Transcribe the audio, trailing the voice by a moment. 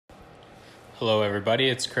Hello, everybody.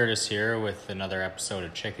 It's Curtis here with another episode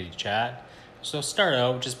of Chickadee Chat. So, start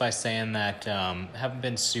out just by saying that haven't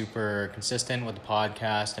been super consistent with the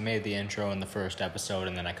podcast. I made the intro in the first episode,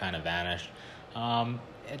 and then I kind of vanished. I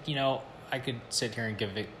could sit here and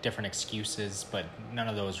give it different excuses, but none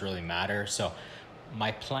of those really matter. So,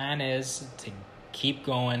 my plan is to keep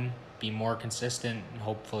going, be more consistent, and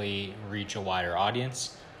hopefully reach a wider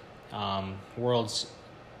audience. World's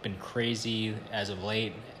been crazy as of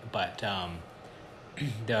late, but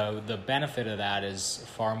the benefit of that is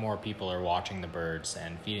far more people are watching the birds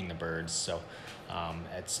and feeding the birds. So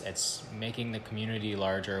it's making the community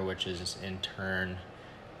larger, which is in turn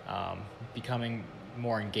becoming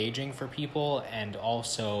more engaging for people, and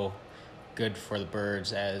also good for the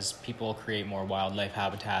birds as people create more wildlife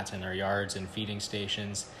habitats in their yards and feeding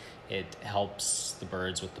stations. It helps the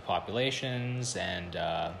birds with the populations and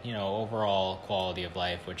overall quality of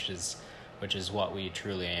life, which is what we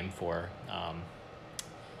truly aim for.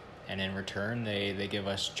 And in return, they give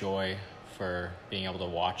us joy for being able to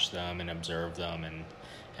watch them and observe them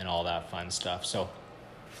and all that fun stuff. So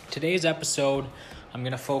today's episode, I'm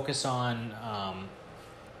going to focus on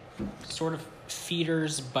sort of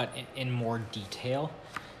feeders, but in more detail.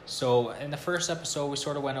 So in the first episode, we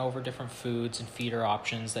sort of went over different foods and feeder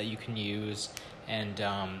options that you can use. And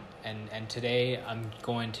today I'm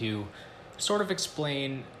going to sort of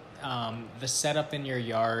explain the setup in your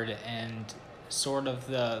yard and sort of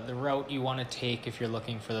the route you want to take if you're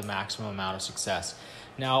looking for the maximum amount of success.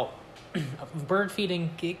 Now, bird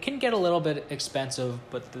feeding, it can get a little bit expensive,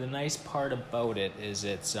 but the nice part about it is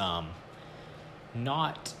it's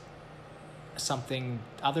not something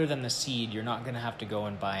other than the seed. You're not going to have to go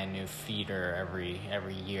and buy a new feeder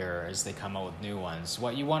every year as they come out with new ones.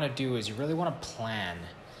 What you want to do is you really want to plan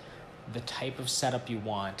the type of setup you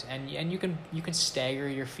want, and you can stagger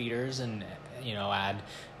your feeders and add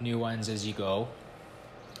new ones as you go.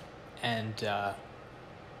 And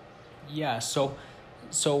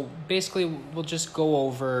so basically we'll just go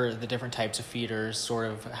over the different types of feeders,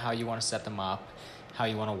 sort of how you want to set them up, how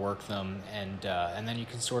you want to work them, and then you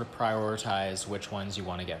can sort of prioritize which ones you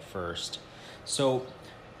want to get first. So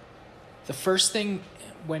the first thing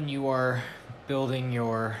when you are building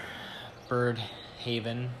your bird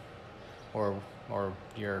haven or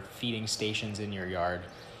your feeding stations in your yard,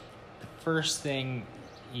 the first thing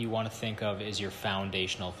you want to think of is your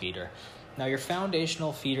foundational feeder. Now, your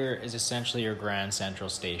foundational feeder is essentially your grand central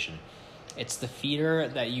station. It's the feeder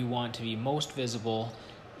that you want to be most visible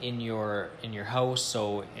in your house,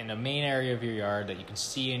 so in a main area of your yard that you can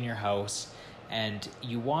see in your house, and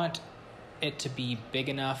you want it to be big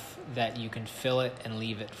enough that you can fill it and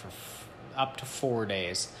leave it for up to 4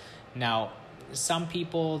 days. Now, some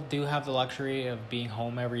people do have the luxury of being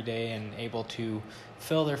home every day and able to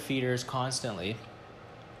fill their feeders constantly,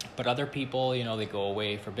 but other people, they go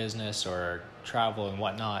away for business or travel and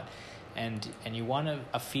whatnot, and you want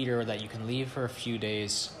a feeder that you can leave for a few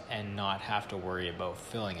days and not have to worry about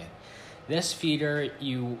filling it. This feeder,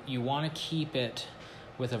 you want to keep it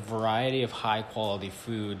with a variety of high quality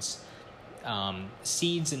foods,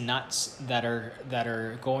 seeds and nuts that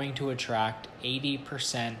are going to attract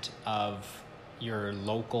 80% of your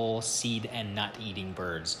local seed and nut eating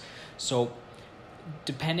birds. So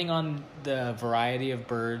depending on the variety of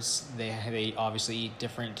birds, they obviously eat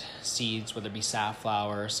different seeds, whether it be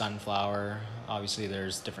safflower, sunflower. Obviously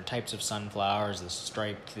there's different types of sunflowers, the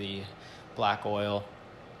striped, the black oil.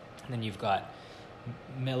 And then you've got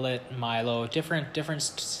millet, milo, different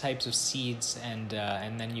types of seeds, and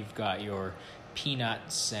then you've got your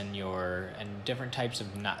peanuts and different types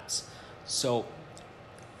of nuts. So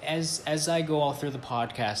as I go all through the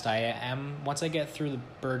podcast, once I get through the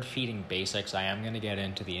bird feeding basics, I am going to get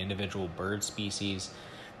into the individual bird species,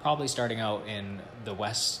 probably starting out in the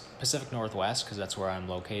Pacific Northwest, because that's where I'm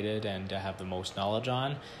located and I have the most knowledge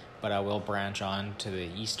on, but I will branch on to the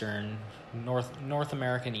North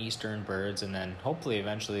American eastern birds, and then hopefully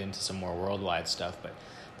eventually into some more worldwide stuff, but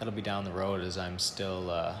that'll be down the road as I'm still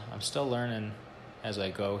learning as I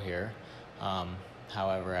go here,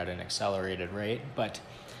 however at an accelerated rate. But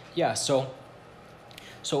yeah, so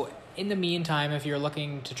in the meantime, if you're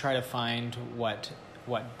looking to try to find what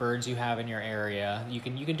birds you have in your area, you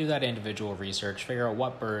can do that individual research, figure out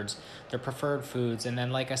what birds, their preferred foods, and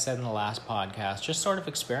then, like I said in the last podcast, just sort of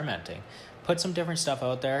experimenting. Put some different stuff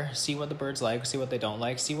out there, see what the birds like, see what they don't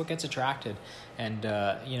like, see what gets attracted. And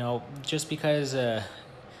just because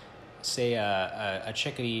say a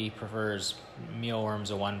chickadee prefers mealworms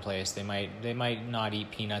of one place, they might not eat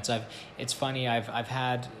peanuts. It's funny, I've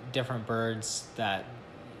had different birds that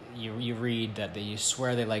you read that you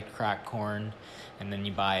swear they like cracked corn, and then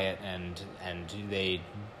you buy it and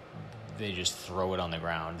they just throw it on the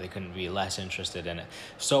ground. They couldn't be less interested in it.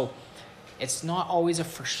 So it's not always a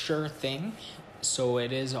for sure thing. So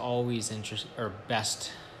it is always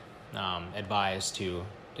best advised to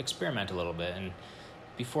experiment a little bit. And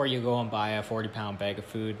before you go and buy a 40-pound bag of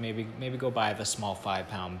food, maybe go buy the small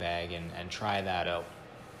 5-pound bag and try that out.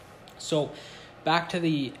 So back to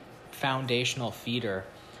the foundational feeder.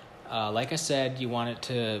 Like I said, you want it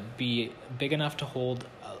to be big enough to hold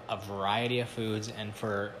a variety of foods and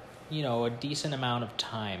for, a decent amount of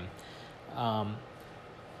time.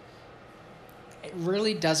 It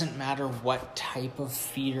really doesn't matter what type of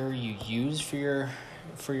feeder you use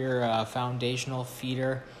for your foundational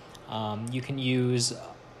feeder. You can use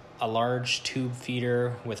a large tube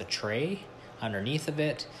feeder with a tray underneath of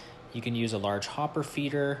it. You can use a large hopper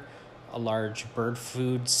feeder, a large bird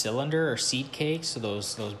food cylinder or seed cake, so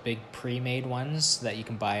those big pre-made ones that you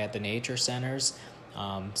can buy at the nature centers.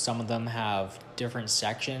 Some of them have different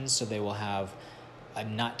sections, so they will have a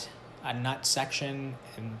nut section,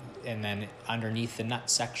 and then underneath the nut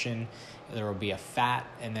section there will be a fat,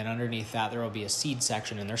 and then underneath that there will be a seed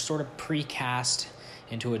section, and they're sort of precast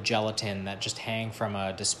into a gelatin that just hang from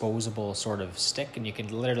a disposable sort of stick, and you can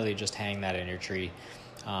literally just hang that in your tree.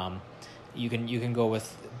 You can go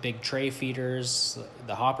with big tray feeders,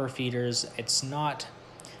 the hopper feeders. It's not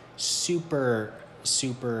super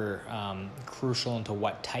crucial into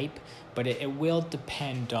what type, but it will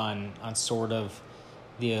depend on sort of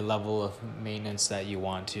the level of maintenance that you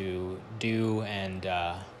want to do and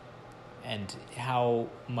how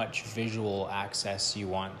much visual access you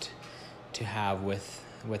want to have with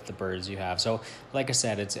the birds you have. So like I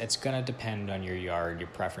said, it's going to depend on your yard, your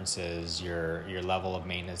preferences, your level of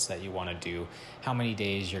maintenance that you want to do, how many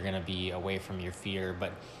days you're going to be away from your feeder,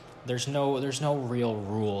 but there's no real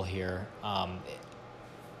rule here.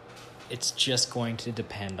 It's just going to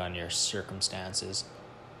depend on your circumstances.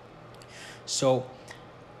 So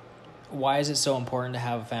why is it so important to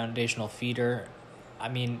have a foundational feeder? I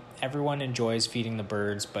mean, everyone enjoys feeding the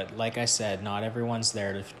birds, but like I said, not everyone's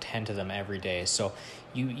there to tend to them every day. So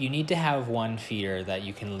you need to have one feeder that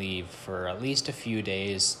you can leave for at least a few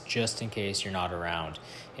days just in case you're not around.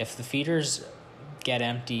 If the feeders get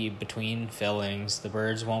empty between fillings, the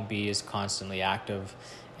birds won't be as constantly active,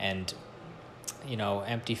 and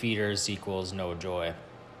empty feeders equals no joy.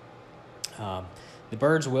 The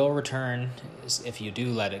birds will return if you do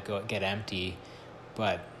let it get empty,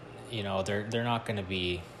 but they're not going to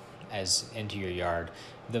be as into your yard.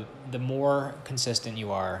 The more consistent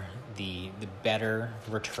you are, the better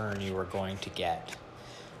return you are going to get.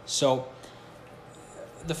 So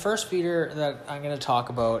the first feeder that I'm going to talk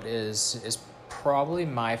about is probably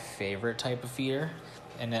my favorite type of feeder,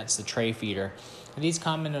 and that's the tray feeder. And these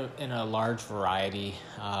come in a large variety.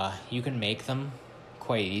 You can make them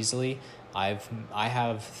quite easily. I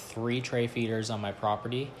have 3 tray feeders on my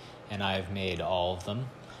property, and I've made all of them.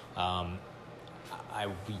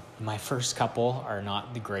 My first couple are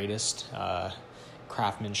not the greatest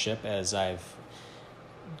craftsmanship, as I've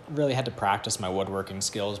really had to practice my woodworking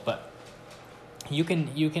skills, but you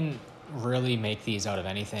can really make these out of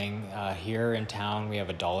anything. Here in town we have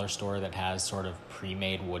a dollar store that has sort of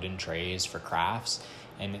pre-made wooden trays for crafts,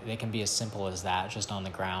 and they can be as simple as that, just on the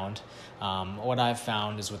ground. What I've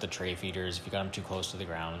found is with the tray feeders, if you got them too close to the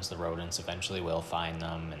ground, the rodents eventually will find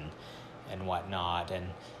them and whatnot, and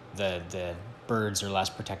the birds are less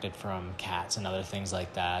protected from cats and other things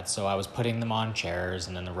like that. So I was putting them on chairs,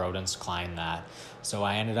 and then the rodents climbed that. So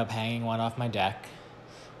I ended up hanging one off my deck,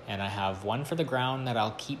 and I have one for the ground that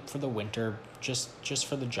I'll keep for the winter, just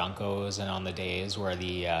for the juncos and on the days where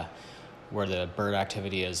the bird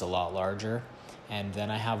activity is a lot larger. And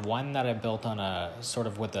then I have one that I built on a sort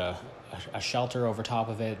of with a shelter over top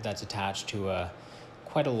of it that's attached to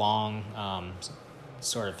quite a long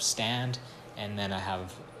sort of stand, and then I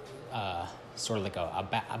have sort of like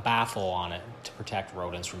a baffle on it to protect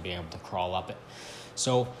rodents from being able to crawl up it.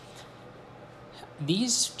 So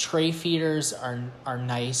these tray feeders are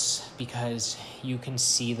nice because you can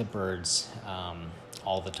see the birds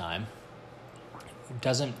all the time. It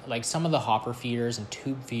doesn't, like some of the hopper feeders and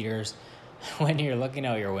tube feeders, when you're looking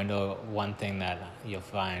out your window, one thing that you'll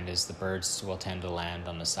find is the birds will tend to land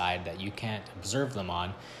on the side that you can't observe them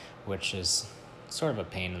on, which is sort of a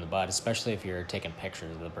pain in the butt, especially if you're taking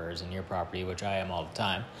pictures of the birds in your property, which I am all the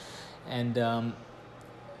time. And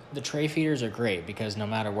the tray feeders are great because no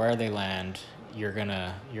matter where they land, you're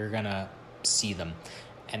gonna see them.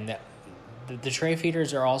 And the tray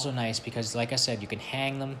feeders are also nice because, like I said, you can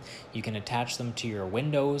hang them, you can attach them to your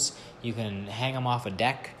windows, you can hang them off a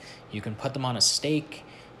deck, you can put them on a stake,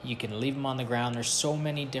 you can leave them on the ground. There's so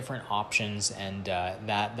many different options, and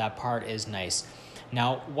that part is nice.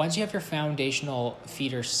 Now, once you have your foundational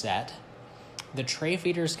feeder set, the tray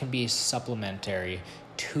feeders can be supplementary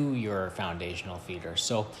to your foundational feeder.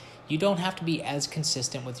 So you don't have to be as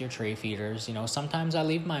consistent with your tray feeders. Sometimes I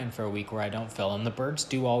leave mine for a week where I don't fill them. The birds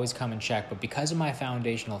do always come and check, but because of my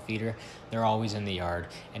foundational feeder, they're always in the yard.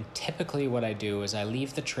 And typically what I do is I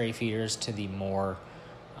leave the tray feeders to the more,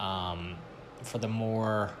 for the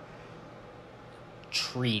more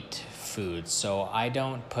treat foods. So I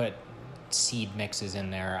don't put seed mixes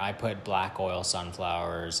in there. I put black oil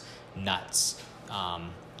sunflowers, nuts,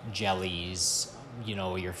 jellies,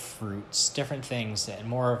 your fruits, different things, and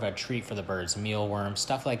more of a treat for the birds, mealworms,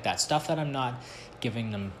 stuff like that. Stuff that I'm not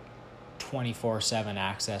giving them 24/7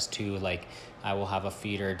 access to. Like I will have a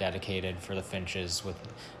feeder dedicated for the finches with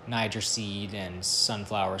Niger seed and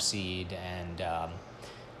sunflower seed and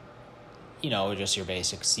just your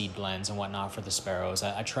basic seed blends and whatnot for the sparrows.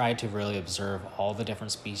 I try to really observe all the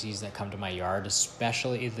different species that come to my yard,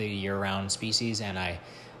 especially the year-round species, and I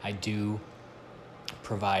do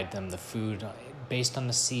provide them the food based on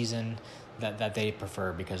the season that they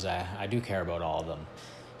prefer, because I do care about all of them.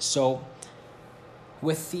 So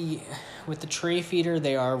with the tray feeder,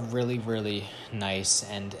 they are really, really nice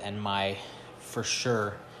and my for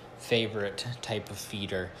sure favorite type of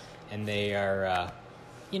feeder, and they are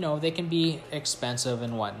they can be expensive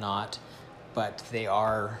and whatnot, but they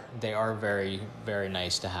are very, very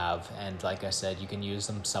nice to have. And like I said, you can use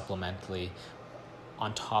them supplementally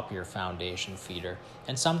on top of your foundation feeder.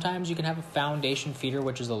 And sometimes you can have a foundation feeder,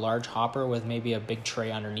 which is a large hopper with maybe a big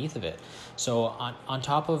tray underneath of it. So on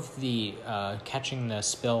top of the catching the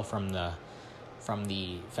spill from the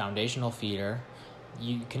foundational feeder,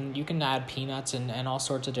 you can add peanuts and all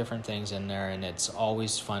sorts of different things in there, and it's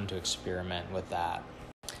always fun to experiment with that.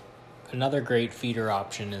 Another great feeder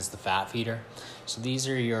option is the fat feeder. So these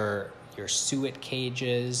are your suet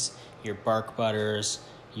cages, your bark butters,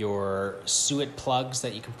 your suet plugs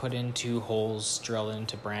that you can put into holes drilled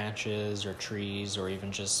into branches or trees or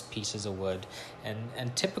even just pieces of wood.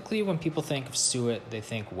 And typically when people think of suet, they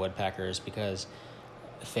think woodpeckers, because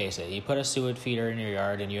face it, you put a suet feeder in your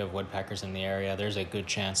yard and you have woodpeckers in the area, there's a good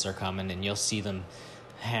chance they're coming and you'll see them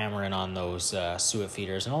hammering on those suet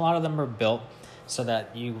feeders. And a lot of them are built so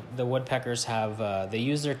that the woodpeckers have, they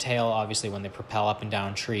use their tail obviously when they propel up and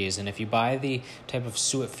down trees. And if you buy the type of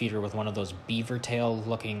suet feeder with one of those beaver tail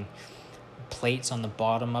looking plates on the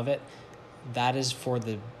bottom of it, that is for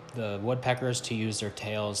the woodpeckers to use their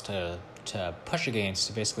tails to push against,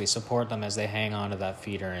 to basically support them as they hang onto that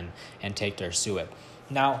feeder and take their suet.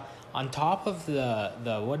 Now, on top of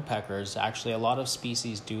the woodpeckers, actually a lot of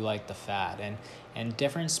species do like the fat, and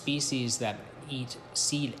different species that eat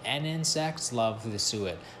seed and insects love the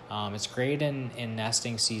suet. It's great in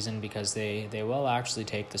nesting season because they will actually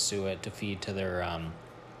take the suet to feed to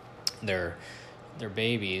their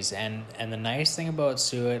babies. And the nice thing about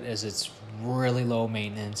suet is it's really low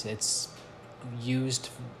maintenance. It's used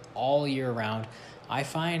all year round. I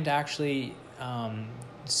find actually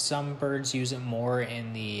some birds use it more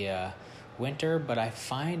in the winter, but I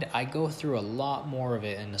find I go through a lot more of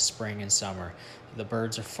it in the spring and summer. The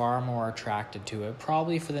birds are far more attracted to it,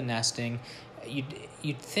 probably for the nesting.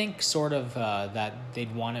 You'd think sort of that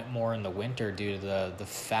they'd want it more in the winter due to the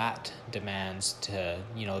fat demands to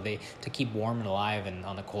keep warm and alive, and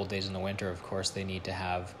on the cold days in the winter, of course, they need to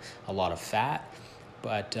have a lot of fat.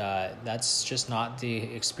 But that's just not the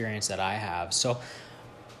experience that I have. So,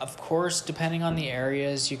 of course, depending on the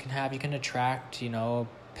areas you can attract,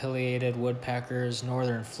 pileated woodpeckers,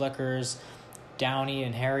 northern flickers, downy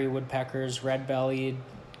and hairy woodpeckers, red-bellied,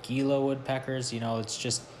 Gila woodpeckers. It's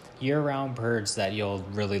just year-round birds that you'll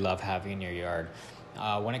really love having in your yard.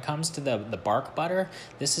 When it comes to the bark butter,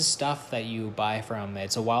 this is stuff that you buy from,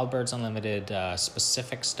 it's a Wild Birds Unlimited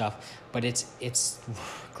specific stuff, but it's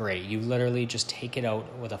great. You literally just take it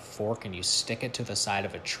out with a fork and you stick it to the side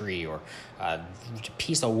of a tree or a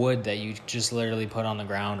piece of wood that you just literally put on the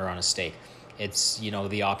ground or on a stake. It's,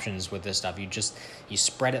 the options with this stuff. You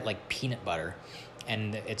spread it like peanut butter,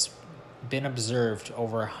 and it's been observed,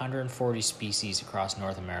 over 140 species across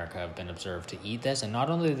North America have been observed to eat this, and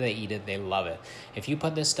not only do they eat it, they love it. If you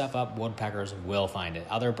put this stuff up, woodpeckers will find it.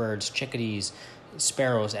 Other birds, chickadees,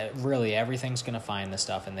 sparrows, really everything's going to find this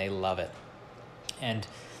stuff, and they love it. And,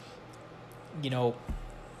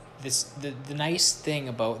 the nice thing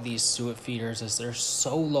about these suet feeders is they're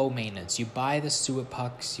so low maintenance. You buy the suet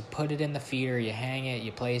pucks, you put it in the feeder, you hang it,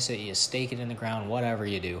 you place it, you stake it in the ground, whatever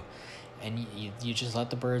you do. And you just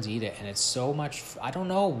let the birds eat it, and it's so much. I don't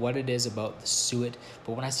know what it is about the suet,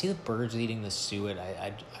 but when I see the birds eating the suet,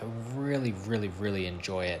 I really, really, really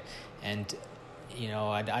enjoy it. And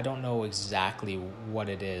I don't know exactly what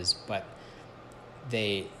it is, but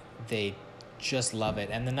they they just love it.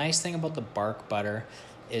 And the nice thing about the bark butter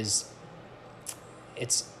is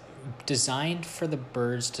it's designed for the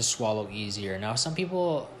birds to swallow easier. Now, some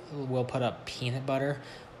people will put up peanut butter,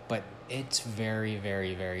 but it's very,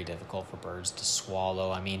 very, very difficult for birds to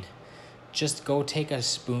swallow. I mean, just go take a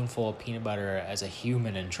spoonful of peanut butter as a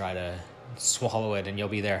human and try to swallow it, and you'll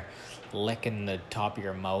be there licking the top of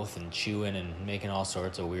your mouth and chewing and making all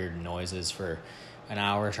sorts of weird noises for an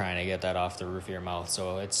hour trying to get that off the roof of your mouth.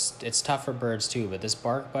 So it's tough for birds too. But this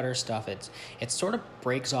bark butter stuff, it sort of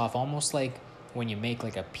breaks off, almost like when you make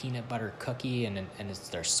like a peanut butter cookie and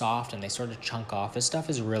they're soft and they sort of chunk off. This stuff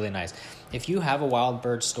is really nice. If you have a wild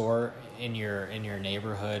bird store in your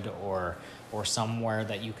neighborhood or somewhere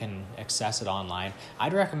that you can access it online,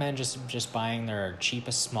 I'd recommend just buying their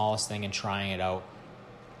cheapest, smallest thing and trying it out,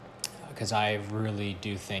 because I really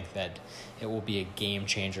do think that it will be a game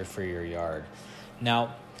changer for your yard.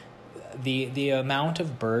 Now, the amount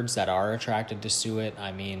of birds that are attracted to suet,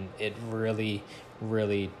 I mean, it really,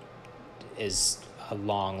 really is a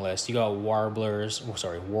long list. You got warblers,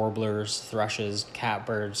 thrushes,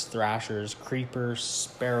 catbirds, thrashers, creepers,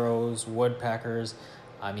 sparrows, woodpeckers.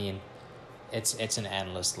 I mean, it's an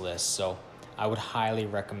endless list. So I would highly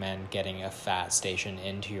recommend getting a fat station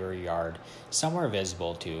into your yard, somewhere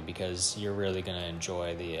visible too, because you're really going to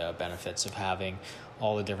enjoy the benefits of having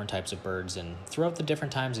all the different types of birds, and throughout the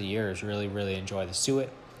different times of years, really, really enjoy the suet.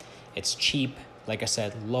 It's cheap, like I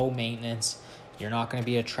said, low maintenance. You're not going to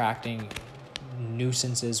be attracting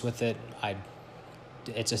nuisances with it.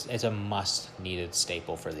 It's a must-needed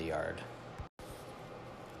staple for the yard.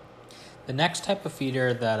 The next type of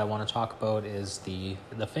feeder that I want to talk about is the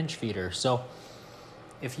finch feeder. So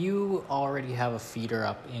if you already have a feeder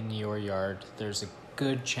up in your yard, there's a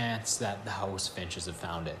good chance that the house finches have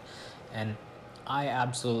found it. And I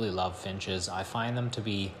absolutely love finches. I find them to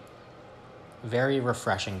be very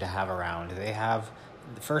refreshing to have around.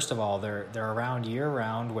 First of all, they're around year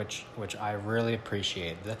round, which I really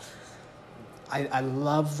appreciate. I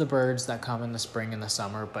love the birds that come in the spring and the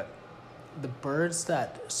summer, but the birds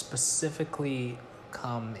that specifically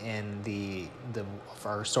come in the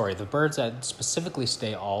birds that specifically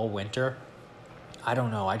stay all winter, I don't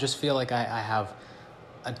know. I just feel like I have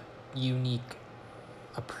a unique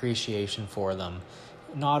appreciation for them.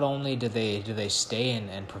 Not only do they stay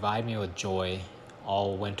and provide me with joy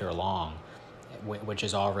all winter long, which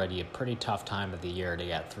is already a pretty tough time of the year to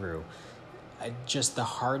get through. Just the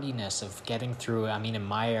hardiness of getting through. I mean, in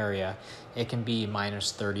my area, it can be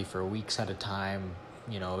minus 30 for weeks at a time,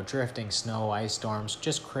 drifting snow, ice storms,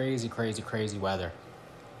 just crazy, crazy, crazy weather.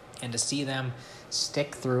 And to see them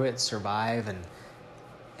stick through it, survive, and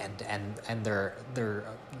their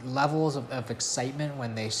levels of excitement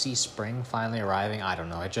when they see spring finally arriving, I don't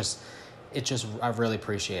know. I really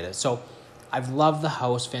appreciate it. So I've loved the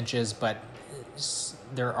house finches, but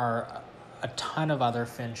there are a ton of other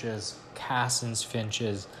finches, Cassin's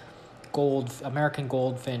finches, American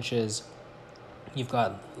goldfinches. You've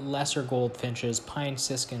got lesser goldfinches, pine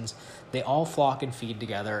siskins. They all flock and feed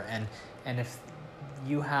together, and if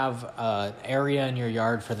you have an area in your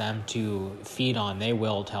yard for them to feed on, they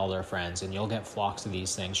will tell their friends, and you'll get flocks of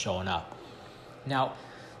these things showing up. Now,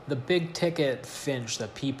 the big ticket finch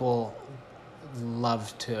that people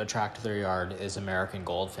love to attract to their yard is American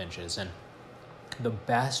goldfinches, and the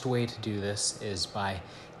best way to do this is by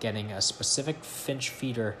getting a specific finch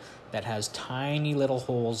feeder that has tiny little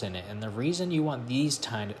holes in it. And the reason you want these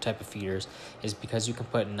type of feeders is because you can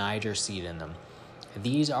put Niger seed in them.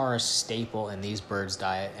 These are a staple in these birds'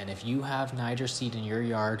 diet, and if you have Niger seed in your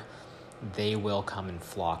yard, they will come in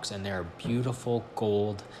flocks, and they're beautiful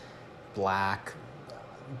gold, black,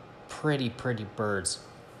 pretty birds.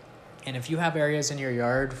 And if you have areas in your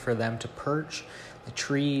yard for them to perch, the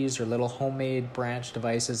trees or little homemade branch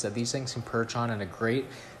devices that these things can perch on, in a great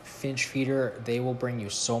finch feeder, they will bring you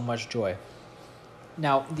so much joy.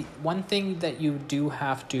 Now, the one thing that you do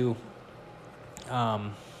have to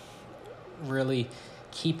really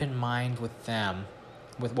keep in mind with them,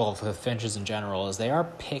 with finches in general, is they are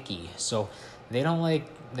picky. So they don't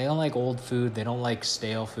like old food, they don't like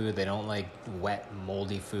stale food, they don't like wet,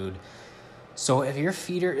 moldy food. So if your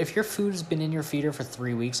food's been in your feeder for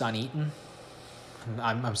 3 weeks uneaten,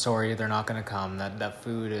 I'm sorry, they're not going to come. That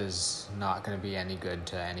food is not going to be any good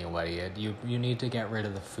to anybody. You need to get rid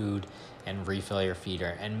of the food and refill your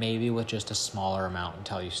feeder, and maybe with just a smaller amount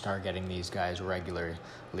until you start getting these guys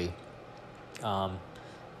regularly.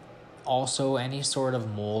 Also, any sort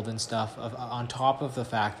of mold and stuff, on top of the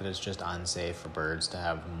fact that it's just unsafe for birds to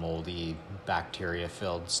have moldy,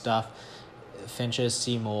 bacteria-filled stuff, finches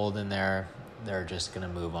see mold in there, they're just going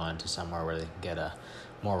to move on to somewhere where they can get a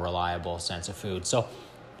more reliable sense of food. So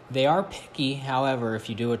they are picky. However, if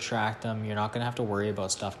you do attract them, you're not going to have to worry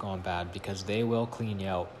about stuff going bad because they will clean you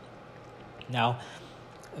out. Now,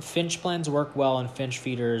 finch blends work well in finch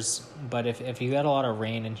feeders, but if you get a lot of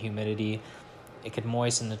rain and humidity, it could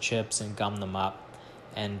moisten the chips and gum them up.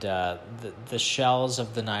 And the shells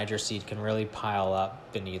of the Niger seed can really pile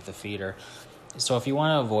up beneath the feeder. So if you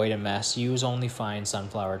want to avoid a mess, use only fine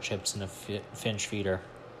sunflower chips in a finch feeder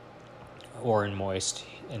or in moist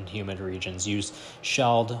and humid regions. Use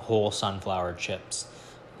shelled whole sunflower chips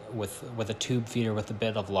with a tube feeder with a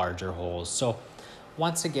bit of larger holes. So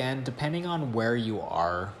once again, depending on where you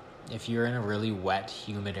are, if you're in a really wet,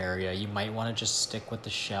 humid area, you might want to just stick with the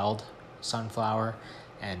shelled sunflower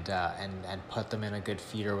and put them in a good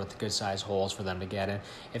feeder with good sized holes for them to get in.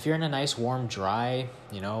 If you're in a nice, warm, dry,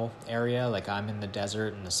 area, like I'm in the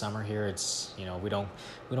desert in the summer here, it's, we don't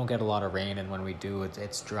get a lot of rain, and when we do,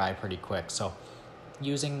 it's dry pretty quick. So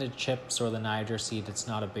using the chips or the Niger seed, it's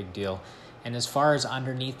not a big deal. And as far as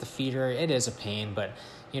underneath the feeder, it is a pain, but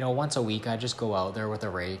once a week I just go out there with a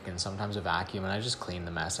rake and sometimes a vacuum, and I just clean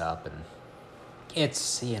the mess up. And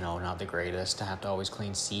it's, not the greatest to have to always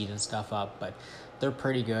clean seed and stuff up, but they're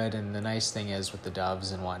pretty good. And the nice thing is with the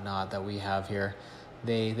doves and whatnot that we have here,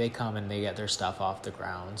 they come and they get their stuff off the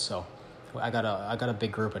ground. So I got a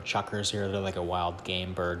big group of chuckers here. They're like a wild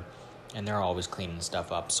game bird, and they're always cleaning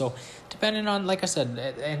stuff up. So depending on, like I said,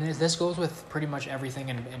 and this goes with pretty much everything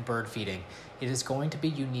in bird feeding, it is going to be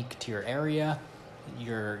unique to your area,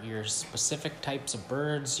 your specific types of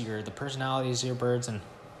birds, the personalities of your birds, and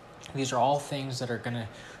these are all things that are going to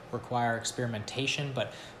require experimentation,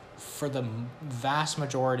 but for the vast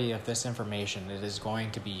majority of this information, it is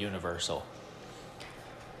going to be universal.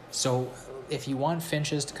 So if you want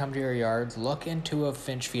finches to come to your yard, look into a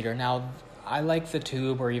finch feeder. Now, I like the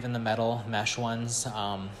tube or even the metal mesh ones.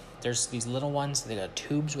 There's these little ones, they got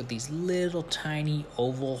tubes with these little tiny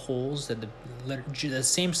oval holes that the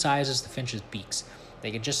same size as the finch's beaks.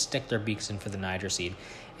 They can just stick their beaks in for the Niger seed.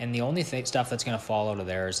 And the only stuff that's going to fall out of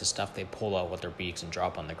there is the stuff they pull out with their beaks and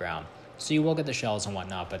drop on the ground. So you will get the shells and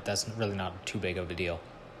whatnot, but that's really not too big of a deal.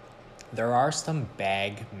 There are some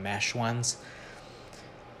bag mesh ones,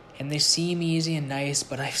 and they seem easy and nice,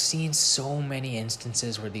 but I've seen so many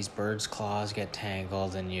instances where these birds' claws get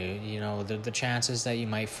tangled, and the chances that you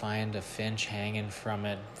might find a finch hanging from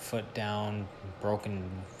it, foot down, broken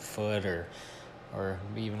foot, or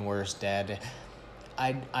even worse, dead.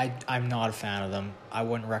 I'm not a fan of them. I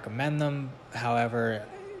wouldn't recommend them. However,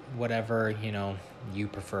 whatever you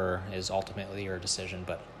prefer is ultimately your decision,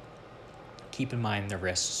 but keep in mind the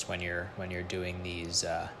risks when you're doing these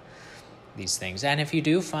things. And if you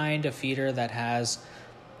do find a feeder that has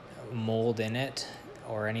mold in it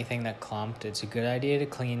or anything that clumped, it's a good idea to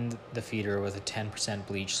clean the feeder with a 10%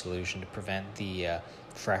 bleach solution to prevent the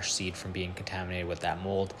fresh seed from being contaminated with that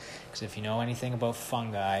mold. Because if you know anything about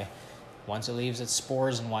fungi, once it leaves its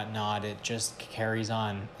spores and whatnot, it just carries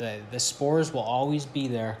on. The spores will always be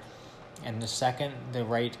there, and the second the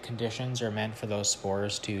right conditions are meant for those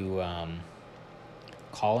spores to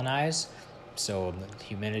colonize, so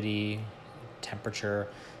humidity, temperature,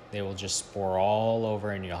 they will just spore all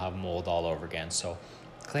over and you'll have mold all over again. So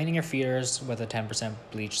cleaning your feeders with a 10%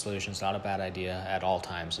 bleach solution is not a bad idea at all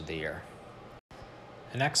times of the year.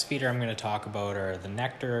 The next feeder I'm going to talk about are the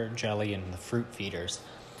nectar, jelly, and the fruit feeders.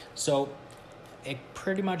 So it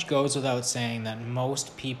pretty much goes without saying that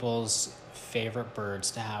most people's favorite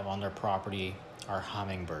birds to have on their property are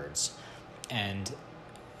hummingbirds, and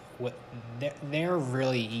they're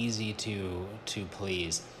really easy to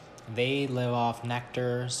please. They live off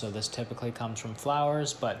nectar, so this typically comes from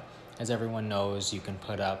flowers, but as everyone knows, you can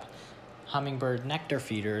put up hummingbird nectar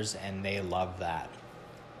feeders, and they love that.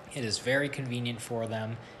 It is very convenient for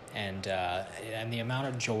them, and the amount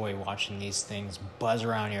of joy watching these things buzz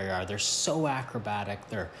around your yard. They're so acrobatic.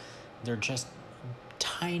 They're just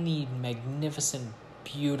tiny, magnificent,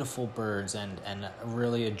 beautiful birds, and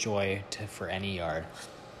really a joy for any yard.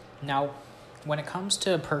 Now, when it comes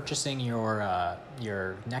to purchasing your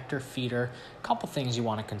nectar feeder, a couple things you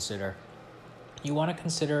want to consider. You want to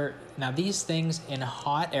consider, now these things in a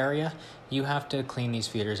hot area, you have to clean these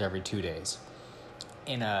feeders every 2 days.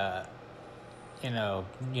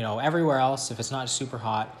 Everywhere else, if it's not super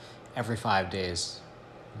hot, every 5 days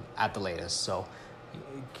at the latest. So,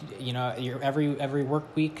 every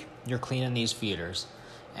work week, you're cleaning these feeders.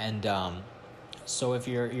 And so if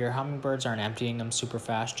your hummingbirds aren't emptying them super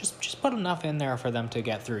fast, just put enough in there for them to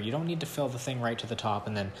get through. You don't need to fill the thing right to the top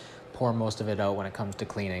and then pour most of it out when it comes to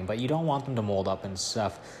cleaning. But you don't want them to mold up and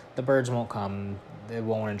stuff. The birds won't come. They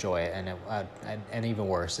won't enjoy it. And even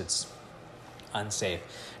worse, it's unsafe.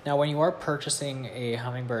 Now, when you are purchasing a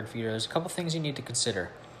hummingbird feeder, there's a couple things you need to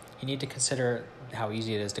consider. You need to consider how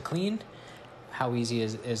easy it is to clean, how easy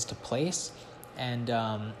it is to place, and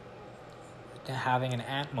having an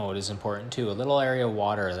ant moat is important too. A little area of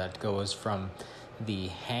water that goes from the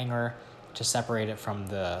hanger to separate it from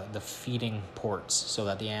the feeding ports so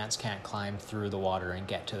that the ants can't climb through the water and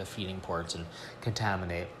get to the feeding ports and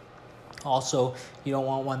contaminate. Also, you don't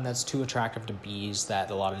want one that's too attractive to bees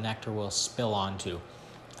that a lot of nectar will spill onto.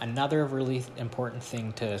 Another really important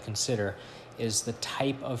thing to consider is the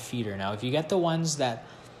type of feeder. Now, if you get the ones that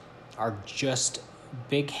are just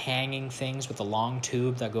big hanging things with a long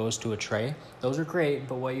tube that goes to a tray, those are great,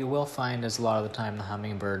 but what you will find is a lot of the time the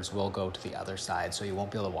hummingbirds will go to the other side, so you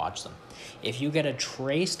won't be able to watch them. If you get a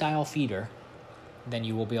tray style feeder, then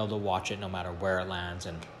you will be able to watch it no matter where it lands,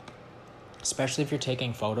 and especially if you're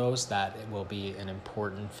taking photos, that it will be an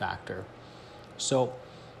important factor. So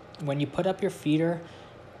when you put up your feeder,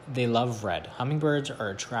 they love red. Hummingbirds are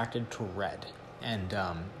attracted to red, and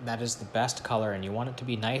that is the best color, and you want it to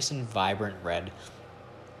be nice and vibrant red,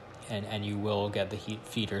 and you will get the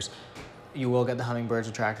feeders. You will get the hummingbirds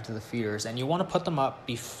attracted to the feeders, and you want to put them up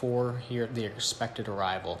before the expected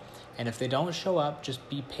arrival. And if they don't show up, just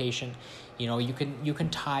be patient. You can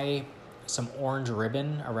tie some orange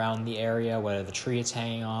ribbon around the area, whether the tree it's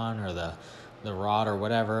hanging on or the rod or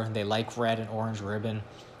whatever. They like red and orange ribbon.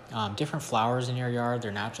 Different flowers in your yard,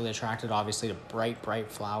 they're naturally attracted, obviously, to bright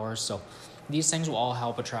flowers. So these things will all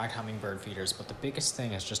help attract hummingbird feeders, but the biggest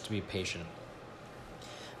thing is just to be patient.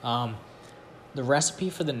 The recipe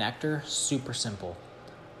for the nectar, super simple.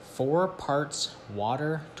 4 parts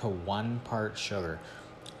water to 1 part sugar.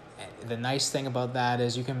 The nice thing about that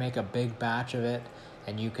is you can make a big batch of it,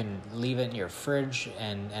 and you can leave it in your fridge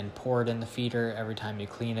and pour it in the feeder every time you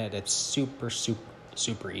clean it. It's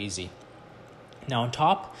super easy. Now, on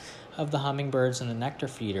top of the hummingbirds and the nectar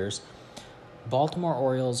feeders, Baltimore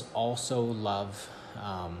Orioles also love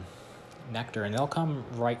nectar, and they'll come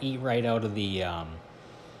eat right out of the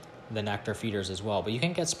nectar feeders as well. But you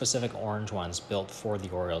can get specific orange ones built for the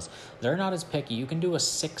Orioles. They're not as picky. You can do a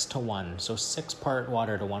 6-to-1, so 6 part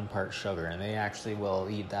water to 1 part sugar, and they actually will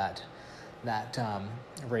eat that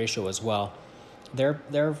ratio as well.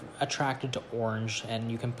 They're attracted to orange, and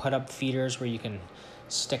you can put up feeders where you can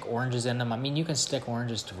stick oranges in them. I mean, you can stick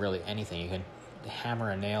oranges to really anything. You can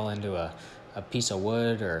hammer a nail into a piece of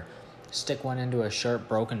wood or stick one into a sharp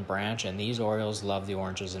broken branch, and these Orioles love the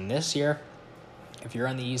oranges. And this year, if you're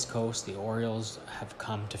on the East Coast, the Orioles have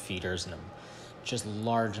come to feeders in just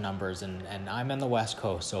large numbers, and I'm in the West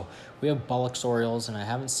Coast, so we have Bullock's Orioles, and I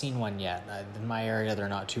haven't seen one yet. In my area, they're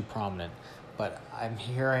not too prominent, but I'm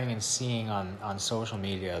hearing and seeing on social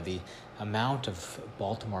media the amount of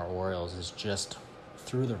Baltimore Orioles is just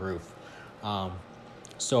through the roof.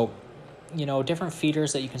 So, different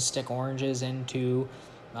feeders that you can stick oranges into,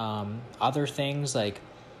 other things like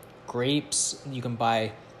grapes, you can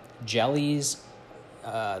buy jellies.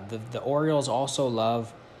 The Orioles also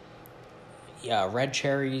love red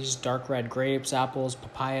cherries, dark red grapes, apples,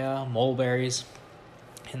 papaya, mulberries.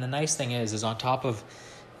 And the nice thing is on top of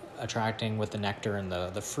attracting with the nectar and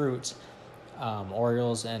the fruits,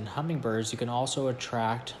 Orioles and hummingbirds, you can also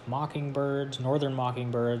attract mockingbirds, northern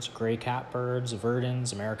mockingbirds, gray catbirds,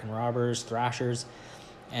 verdins, American robbers, thrashers,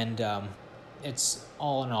 and it's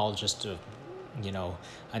all in all just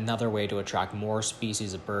another way to attract more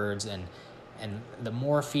species of birds, and the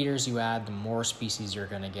more feeders you add, the more species you're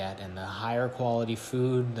going to get, and the higher quality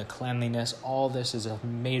food, the cleanliness, all this is a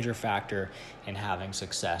major factor in having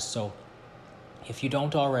success. So if you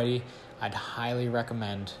don't already, I'd highly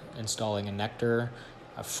recommend installing a nectar,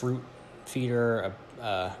 a fruit feeder,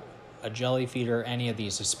 a jelly feeder, any of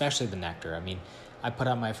these, especially the nectar. I mean, I put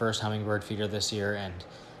up my first hummingbird feeder this year, and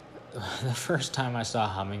the first time I saw a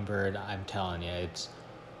hummingbird, I'm telling you,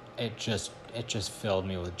 it just filled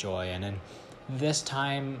me with joy. And in this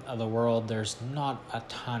time of the world, there's not a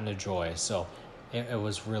ton of joy, so it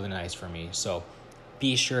was really nice for me. So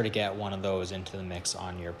be sure to get one of those into the mix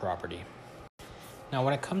on your property. Now,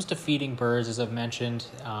 when it comes to feeding birds, as I've mentioned,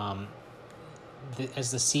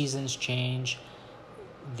 as the seasons change,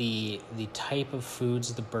 the type of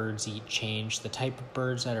foods the birds eat change, the type of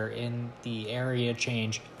birds that are in the area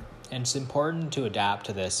change, and it's important to adapt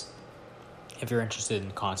to this if you're interested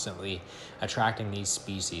in constantly attracting these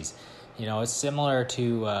species. It's similar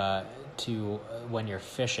to when you're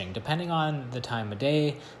fishing. Depending on the time of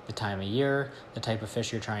day, the time of year, the type of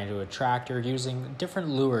fish you're trying to attract, you're using different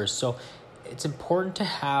lures. So it's important to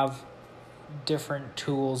have different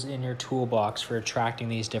tools in your toolbox for attracting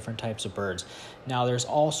these different types of birds. Now, there's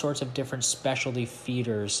all sorts of different specialty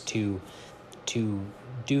feeders to to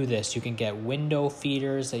do this. You can get window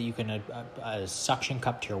feeders that you can a suction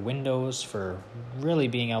cup to your windows for really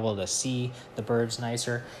being able to see the birds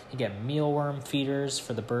nicer. You get mealworm feeders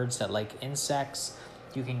for the birds that like insects.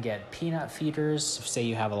 You can get peanut feeders, say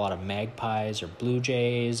you have a lot of magpies or blue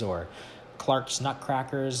jays or Clark's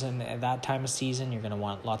nutcrackers, and at that time of season you're going to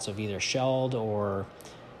want lots of either shelled or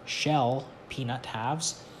shell peanut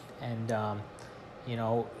halves. And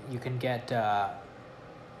you can get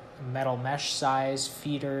metal mesh size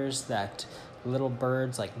feeders that little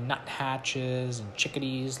birds like nuthatches and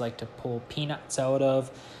chickadees like to pull peanuts out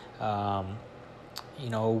of.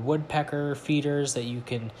 Woodpecker feeders that you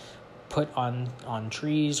can put on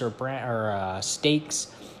trees or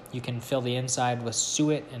stakes. You can fill the inside with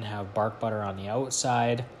suet and have bark butter on the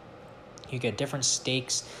outside. You get different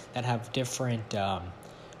stakes that have different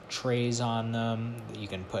trays on them. You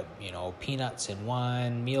can put, peanuts in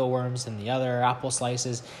one, mealworms in the other, apple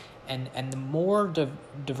slices. And the more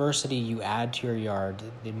diversity you add to your yard,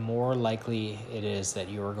 the more likely it is that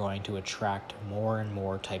you are going to attract more and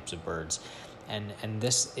more types of birds. And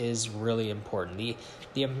this is really important.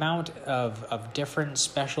 The amount of different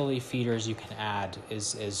specialty feeders you can add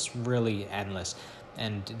is really endless.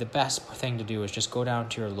 And the best thing to do is just go down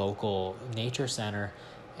to your local nature center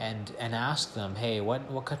and ask them, hey,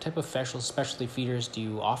 what type of specialty feeders do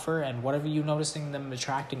you offer, and what are you noticing them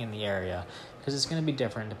attracting in the area? Because it's going to be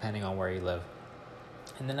different depending on where you live.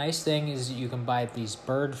 And the nice thing is you can buy these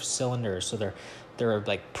bird cylinders. So they're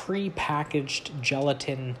like pre-packaged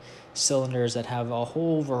gelatin cylinders that have a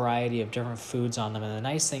whole variety of different foods on them. And the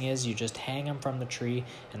nice thing is you just hang them from the tree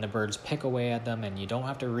and the birds pick away at them, and you don't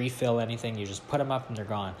have to refill anything. You just put them up and they're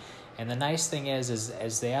gone. And the nice thing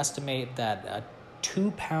is they estimate that a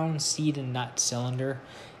 2-pound seed and nut cylinder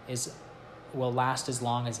will last as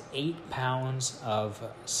long as 8 pounds of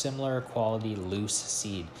similar quality loose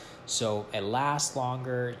seed. So it lasts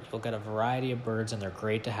longer. You'll get a variety of birds, and they're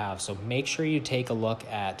great to have. So make sure you take a look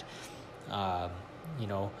at,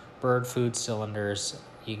 bird food cylinders.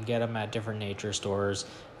 You can get them at different nature stores.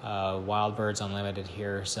 Wild Birds Unlimited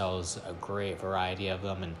here sells a great variety of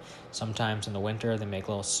them, and sometimes in the winter they make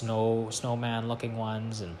little snowman looking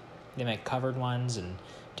ones, and they make covered ones and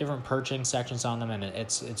different perching sections on them, and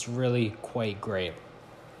it's really quite great.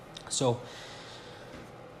 So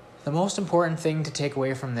the most important thing to take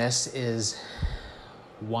away from this is,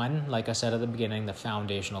 one, like I said at the beginning, the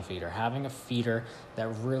foundational feeder. Having a feeder that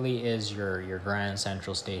really is your grand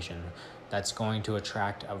central station that's going to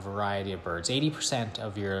attract a variety of birds. 80%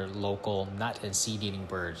 of your local nut and seed-eating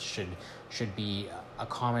birds should be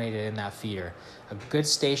accommodated in that feeder. A good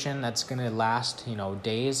station that's going to last,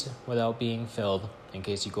 days without being filled in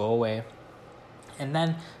case you go away. And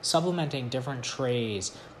then supplementing different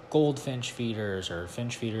trays, goldfinch feeders or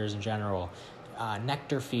finch feeders in general,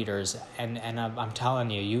 nectar feeders, and I'm telling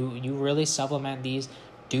you, you really supplement these.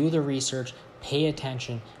 Do the research, pay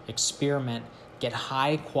attention, experiment, get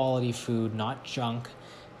high quality food, not junk,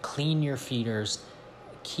 clean your feeders,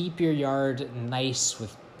 keep your yard nice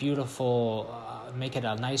with beautiful, make it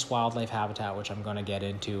a nice wildlife habitat, which I'm going to get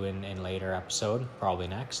into in later episode, probably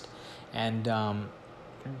next. And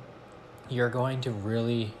you're going to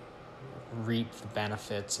really reap the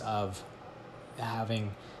benefits of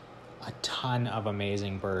having a ton of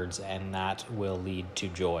amazing birds, and that will lead to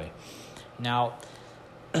joy. Now,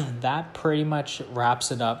 that pretty much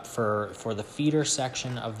wraps it up for the feeder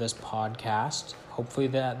section of this podcast. Hopefully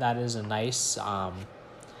that is a nice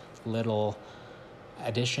little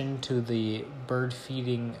addition to the bird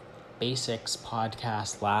feeding basics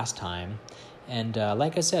podcast last time. And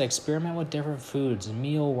like I said, experiment with different foods,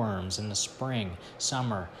 mealworms in the spring,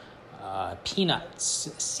 summer, peanuts,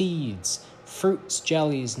 seeds, fruits,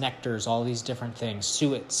 jellies, nectars, all these different things,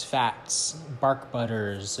 suets, fats, bark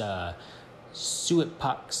butters, suet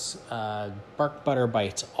pucks, bark butter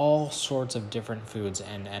bites, all sorts of different foods.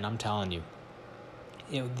 And I'm telling you,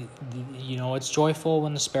 it's joyful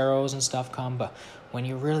when the sparrows and stuff come, but when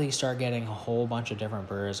you really start getting a whole bunch of different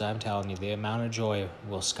birds, I'm telling you, the amount of joy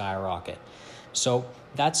will skyrocket. So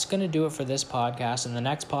that's going to do it for this podcast. And the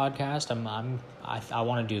next podcast, I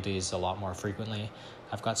want to do these a lot more frequently.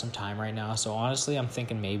 I've got some time right now, so honestly, I'm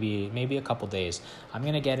thinking maybe a couple days. I'm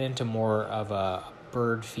going to get into more of a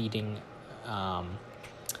bird feeding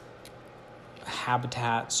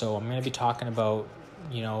habitat. So I'm going to be talking about,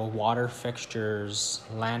 water fixtures,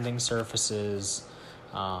 landing surfaces,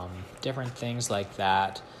 different things like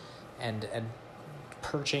that, and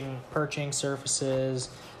perching surfaces,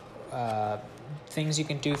 things you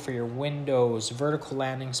can do for your windows, vertical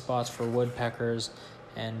landing spots for woodpeckers,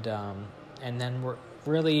 and then we're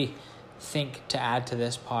really think to add to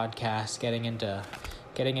this podcast, getting into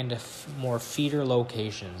getting into more feeder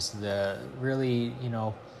locations, the really,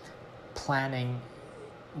 planning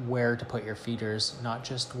where to put your feeders, not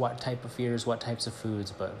just what type of feeders, what types of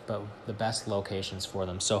foods, but the best locations for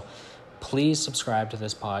them. So please subscribe to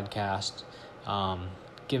this podcast.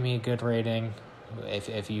 Give me a good rating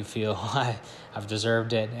if you feel I've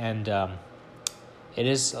deserved it. And it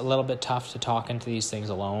is a little bit tough to talk into these things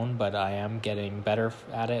alone, but I am getting better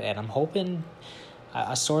at it, and I'm hoping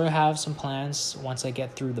I sort of have some plans once I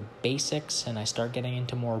get through the basics and I start getting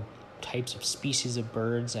into more types of species of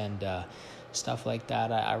birds and stuff like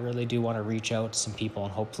that. I really do want to reach out to some people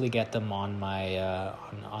and hopefully get them on my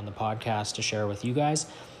on the podcast to share with you guys.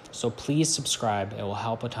 So please subscribe. It will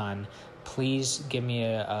help a ton. Please give me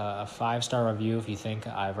a 5-star review if you think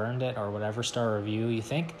I've earned it, or whatever star review you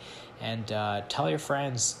think. And tell your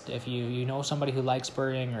friends. If you know somebody who likes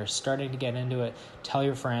birding or starting to get into it, tell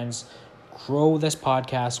your friends. Grow this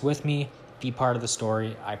podcast with me. Be part of the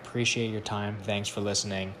story. I appreciate your time. Thanks for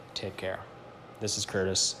listening. Take care. This is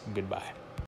Curtis. Goodbye.